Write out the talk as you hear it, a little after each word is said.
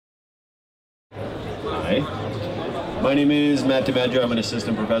Hi. My name is Matt DiMaggio. I'm an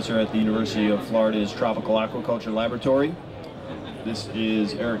assistant professor at the University of Florida's Tropical Aquaculture Laboratory. This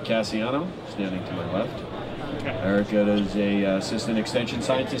is Eric Cassiano, standing to my left. Eric is a assistant extension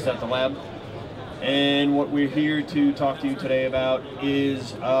scientist at the lab. And what we're here to talk to you today about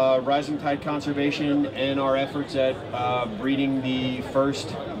is rising tide conservation and our efforts at breeding the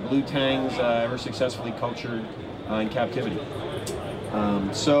first blue tangs ever successfully cultured in captivity.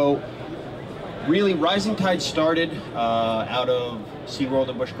 So really, rising tide started out of SeaWorld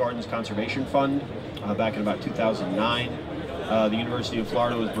and Busch Gardens Conservation Fund back in about 2009. The University of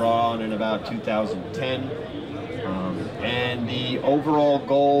Florida was brought on in about 2010. And the overall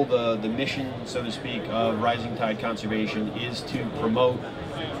goal, the mission, so to speak, of rising tide conservation is to promote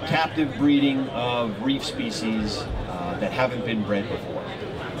captive breeding of reef species that haven't been bred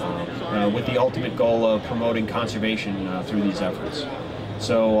before, with the ultimate goal of promoting conservation through these efforts.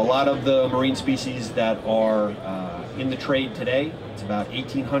 So a lot of the marine species that are in the trade today, it's about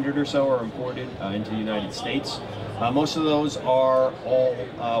 1,800 or so, are imported into the United States. Most of those are all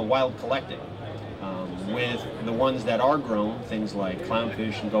wild collected. With the ones that are grown, things like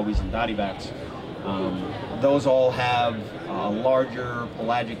clownfish and gobies and dottybacks, those all have a larger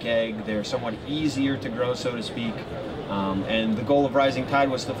pelagic egg. They're somewhat easier to grow, so to speak. And the goal of Rising Tide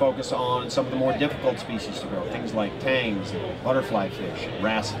was to focus on some of the more difficult species to grow, things like tangs, butterfly fish, and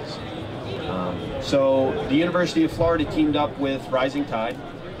wrasses. So the University of Florida teamed up with Rising Tide,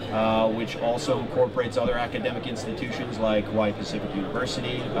 which also incorporates other academic institutions like Blue Pacific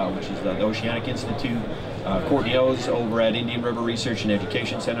University, which is the Oceanic Institute, Courtney O's over at Indian River Research and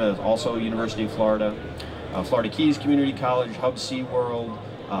Education Center, that's also University of Florida, Florida Keys Community College, Hub SeaWorld,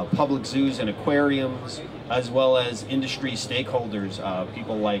 public zoos and aquariums, as well as industry stakeholders,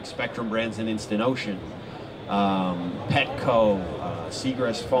 people like Spectrum Brands and Instant Ocean, Petco,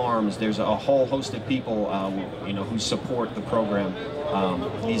 Seagrass Farms. There's a whole host of people who support the program,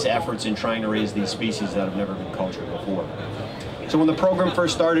 these efforts in trying to raise these species that have never been cultured before. So when the program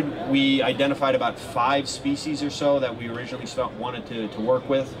first started, we identified about 5 species or so that we originally wanted to work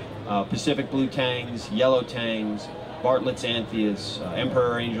with. Pacific blue tangs, yellow tangs, Bartlett's anthias,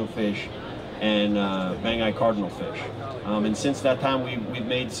 emperor angelfish, and Banggai cardinalfish. And since that time, we've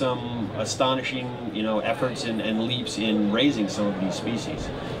made some astonishing, efforts and leaps in raising some of these species.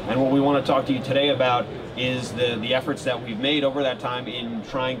 And what we want to talk to you today about is the efforts that we've made over that time in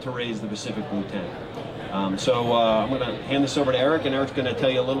trying to raise the Pacific blue tang. So I'm going to hand this over to Eric, and Eric's going to tell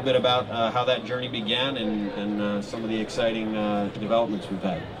you a little bit about how that journey began and some of the exciting developments we've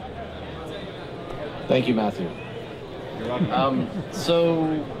had. Thank you, Matthew. You're welcome.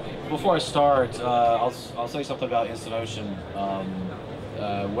 So before I start, I'll say something about Instant Ocean.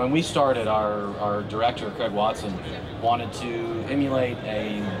 When we started, our director, Craig Watson, wanted to emulate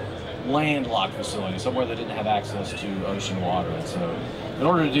a landlocked facility, somewhere that didn't have access to ocean water. And so in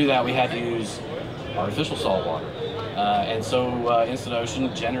order to do that, we had to use artificial salt water. And so Instant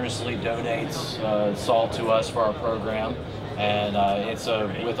Ocean generously donates salt to us for our program. And it's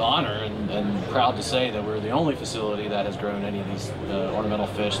with honor and proud to say that we're the only facility that has grown any of these ornamental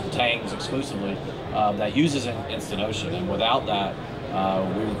fish, the tangs exclusively, that uses Instant Ocean. And without that,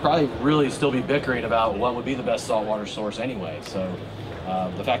 we would probably really still be bickering about what would be the best saltwater source anyway. So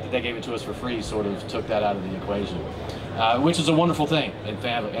the fact that they gave it to us for free sort of took that out of the equation, which is a wonderful thing and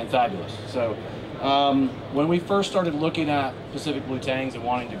fabulous. So when we first started looking at Pacific blue tangs and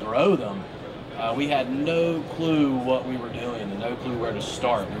wanting to grow them, we had no clue what we were doing and no clue where to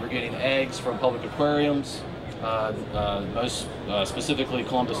start. We were getting eggs from public aquariums, most specifically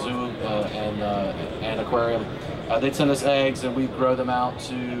Columbus Zoo and Aquarium. They'd send us eggs and we'd grow them out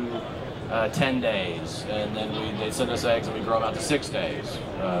to 10 days, and then they'd send us eggs and we'd grow them out to 6 days.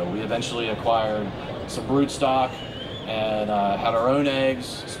 We eventually acquired some brood stock and had our own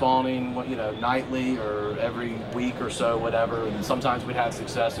eggs spawning, nightly or every week or so, whatever. And sometimes we'd have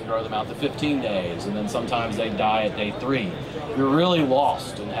success and grow them out to 15 days, and then sometimes they'd die at day 3. We were really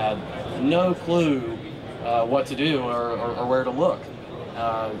lost and had no clue what to do or where to look.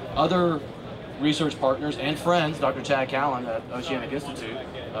 Other research partners and friends, Dr. Chad Callan at Oceanic Institute,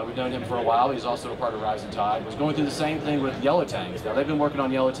 we've known him for a while. He's also a part of Rising Tide, was going through the same thing with yellow tangs. Now, they've been working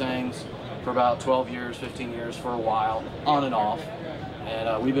on yellow tangs for about 12 years, 15 years, for a while, on and off.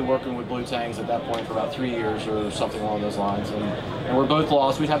 And we've been working with blue tangs at that point for about 3 years or something along those lines. And we're both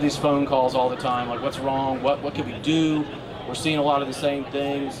lost. We'd have these phone calls all the time, like, what's wrong? What can we do? We're seeing a lot of the same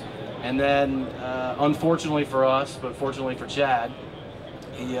things. And then, unfortunately for us, but fortunately for Chad,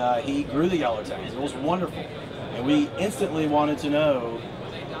 he grew the yellow tangs. It was wonderful. And we instantly wanted to know,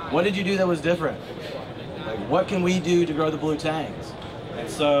 what did you do that was different? Like, what can we do to grow the blue tangs? And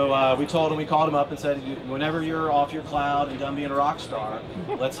so we called him up and said, whenever you're off your cloud and done being a rock star,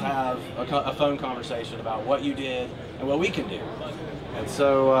 let's have a phone conversation about what you did and what we can do. And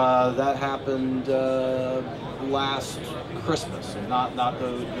so that happened last Christmas, not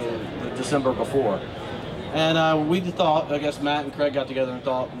the December before. And we thought, I guess Matt and Craig got together and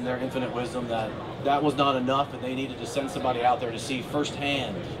thought in their infinite wisdom that that was not enough and they needed to send somebody out there to see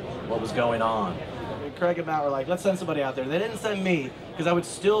firsthand what was going on. And Craig and Matt were like, let's send somebody out there. They didn't send me because I would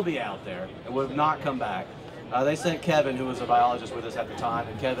still be out there and would have not come back. They sent Kevin, who was a biologist with us at the time,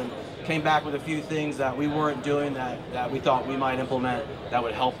 and Kevin came back with a few things that we weren't doing that we thought we might implement that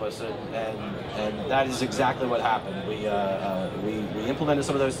would help us, and that is exactly what happened. We implemented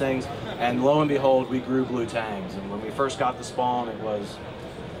some of those things, and lo and behold, we grew blue tangs. And when we first got the spawn, it was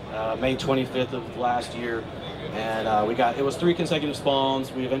May 25th of last year, and it was 3 consecutive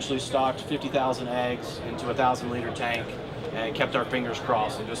spawns. We eventually stocked 50,000 eggs into a 1,000-liter tank, and kept our fingers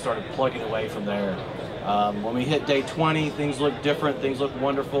crossed and just started plugging away from there. When we hit day 20, things look different, things look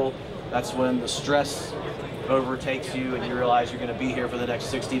wonderful. That's when the stress overtakes you and you realize you're going to be here for the next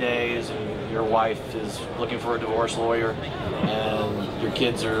 60 days and your wife is looking for a divorce lawyer and your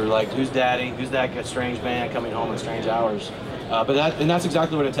kids are like, who's daddy? Who's that strange man coming home at strange hours? But that's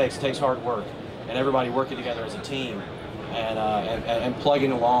exactly what it takes. It takes hard work and everybody working together as a team and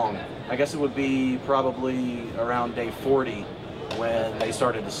plugging along. I guess it would be probably around day 40 when they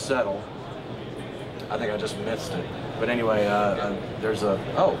started to settle. I think I just missed it. But anyway, there's a,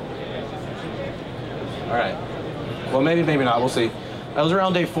 oh. All right. Well, maybe not. We'll see. It was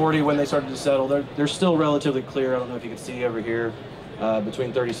around day 40 when they started to settle. They're still relatively clear. I don't know if you can see over here,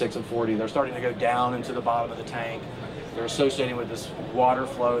 between 36 and 40. They're starting to go down into the bottom of the tank. They're associating with this water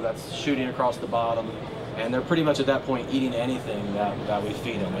flow that's shooting across the bottom. And they're pretty much at that point eating anything that we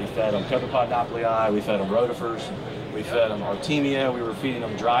feed them. We fed them copepod nauplii, we fed them rotifers, we fed them Artemia, we were feeding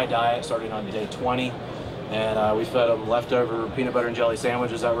them dry diet starting on day 20. And we fed them leftover peanut butter and jelly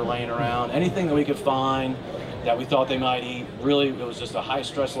sandwiches that were laying around. Anything that we could find that we thought they might eat. Really, it was just a high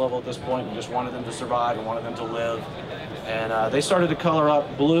stress level at this point. We just wanted them to survive and wanted them to live. And they started to color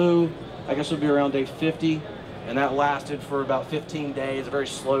up blue, I guess it would be around day 50. And that lasted for about 15 days, a very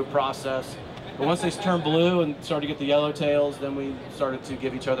slow process. But once they turned blue and started to get the yellow tails, then we started to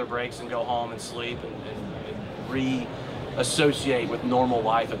give each other breaks and go home and sleep and re-associate with normal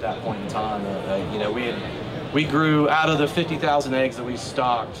life at that point in time. You know, we grew, out of the 50,000 eggs that we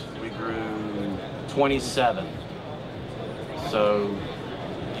stocked, we grew 27. So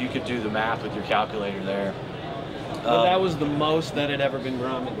you could do the math with your calculator there. Well, that was the most that had ever been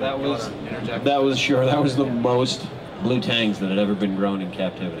grown. That was the most blue tangs that had ever been grown in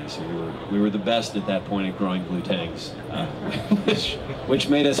captivity. So we were the best at that point at growing blue tangs, which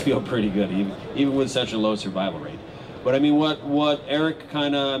made us feel pretty good, even with such a low survival rate. But I mean, what Eric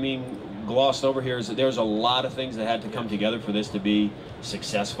kind of glossed over here is that there's a lot of things that had to come together for this to be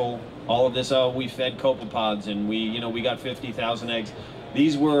successful. All of this, we fed copepods and we got 50,000 eggs.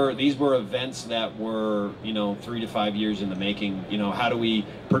 These were events that were 3 to 5 years in the making. How do we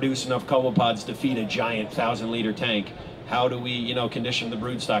produce enough copepods to feed a giant 1,000-liter tank? How do we condition the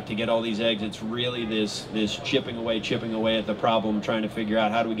broodstock to get all these eggs? It's really this chipping away at the problem, trying to figure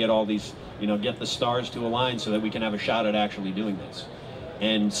out how do we get all these, get the stars to align so that we can have a shot at actually doing this.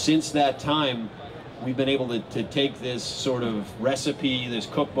 And since that time, we've been able to take this sort of recipe, this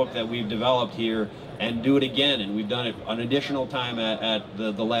cookbook that we've developed here, and do it again. And we've done it an additional time at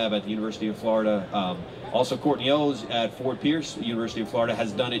the lab at the University of Florida. Also, Courtney O's at Fort Pierce, University of Florida,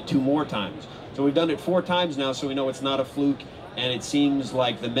 has done it 2 more times. So we've done it 4 times now, so we know it's not a fluke. And it seems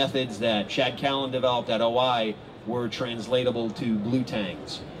like the methods that Chad Callan developed at OI were translatable to blue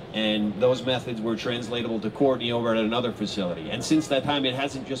tangs. And those methods were translatable to Courtney over at another facility. And since that time, it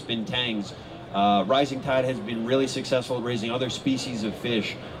hasn't just been tangs. Rising Tide has been really successful at raising other species of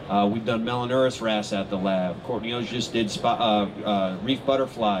fish. We've done Melanurus wrasse at the lab. Courtney O's just did reef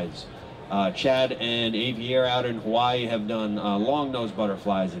butterflies. Chad and Avier out in Hawaii have done long-nosed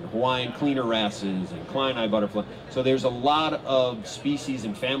butterflies and Hawaiian cleaner wrasses and Klein-eye butterfly. So there's a lot of species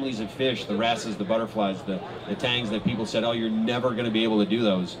and families of fish, the wrasses, the butterflies, the tangs, that people said, oh, you're never going to be able to do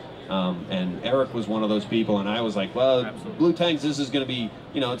those. And Eric was one of those people, and I was like, well, absolutely. Blue tangs, this is going to be,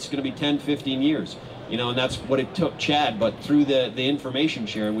 it's going to be 10, 15 years. And that's what it took Chad, but through the information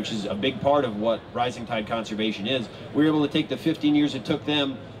sharing, which is a big part of what Rising Tide Conservation is, we were able to take the 15 years it took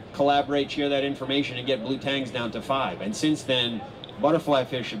them, collaborate, share that information, and get blue tangs down to 5. And since then, butterfly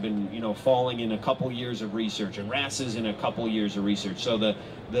fish have been, falling in a couple years of research, and wrasses in a couple years of research. So the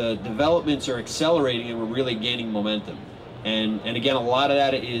developments are accelerating, and we're really gaining momentum. And again, a lot of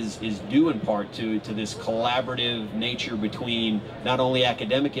that is due in part to this collaborative nature between not only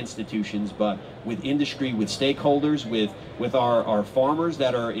academic institutions, but with industry, with stakeholders, with our farmers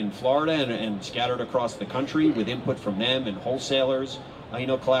that are in Florida and scattered across the country, with input from them and wholesalers, you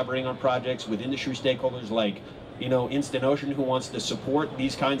know, collaborating on projects with industry stakeholders like, you know, Instant Ocean, who wants to support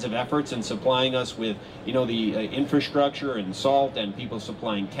these kinds of efforts and supplying us with, you know, the infrastructure and salt, and people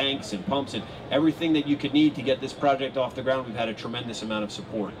supplying tanks and pumps and everything that you could need to get this project off the ground. We've had a tremendous amount of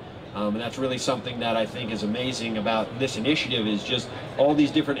support. And that's really something that I think is amazing about this initiative, is just all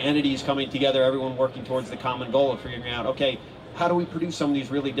these different entities coming together, everyone working towards the common goal of figuring out, okay, how do we produce some of these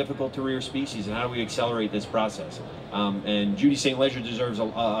really difficult to rear species, and how do we accelerate this process? And Judy St. Ledger deserves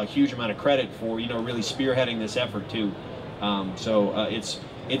a huge amount of credit for, you know, really spearheading this effort too.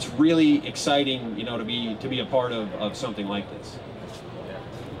 It's really exciting, you know, to be a part of something like this.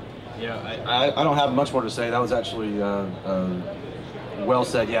 Yeah, I don't have much more to say. That was actually well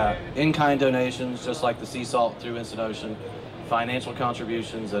said. Yeah, in-kind donations, just like the sea salt through Instant Ocean, financial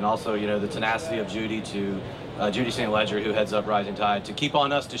contributions, and also, you know, the tenacity of Judy Judy St. Ledger, who heads up Rising Tide, to keep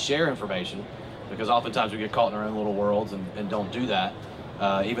on us to share information, because oftentimes we get caught in our own little worlds and don't do that,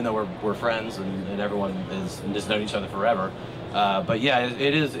 even though we're friends and everyone has known each other forever. But yeah,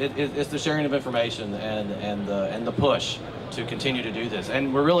 it's the sharing of information and the push to continue to do this,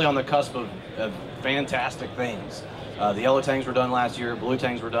 and we're really on the cusp of fantastic things. The yellow tangs were done last year, blue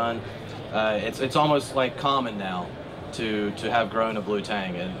tangs were done. It's almost like common now to have grown a blue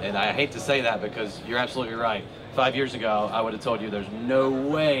tang, and I hate to say that, because you're absolutely right. 5 years ago, I would have told you there's no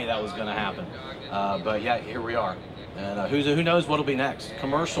way that was going to happen. But yeah, here we are, and who knows what'll be next?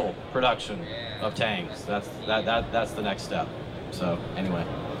 Commercial production of tangs. That's the next step. So anyway,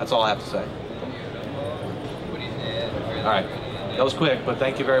 that's all I have to say. All right, that was quick, but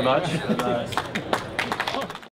thank you very much.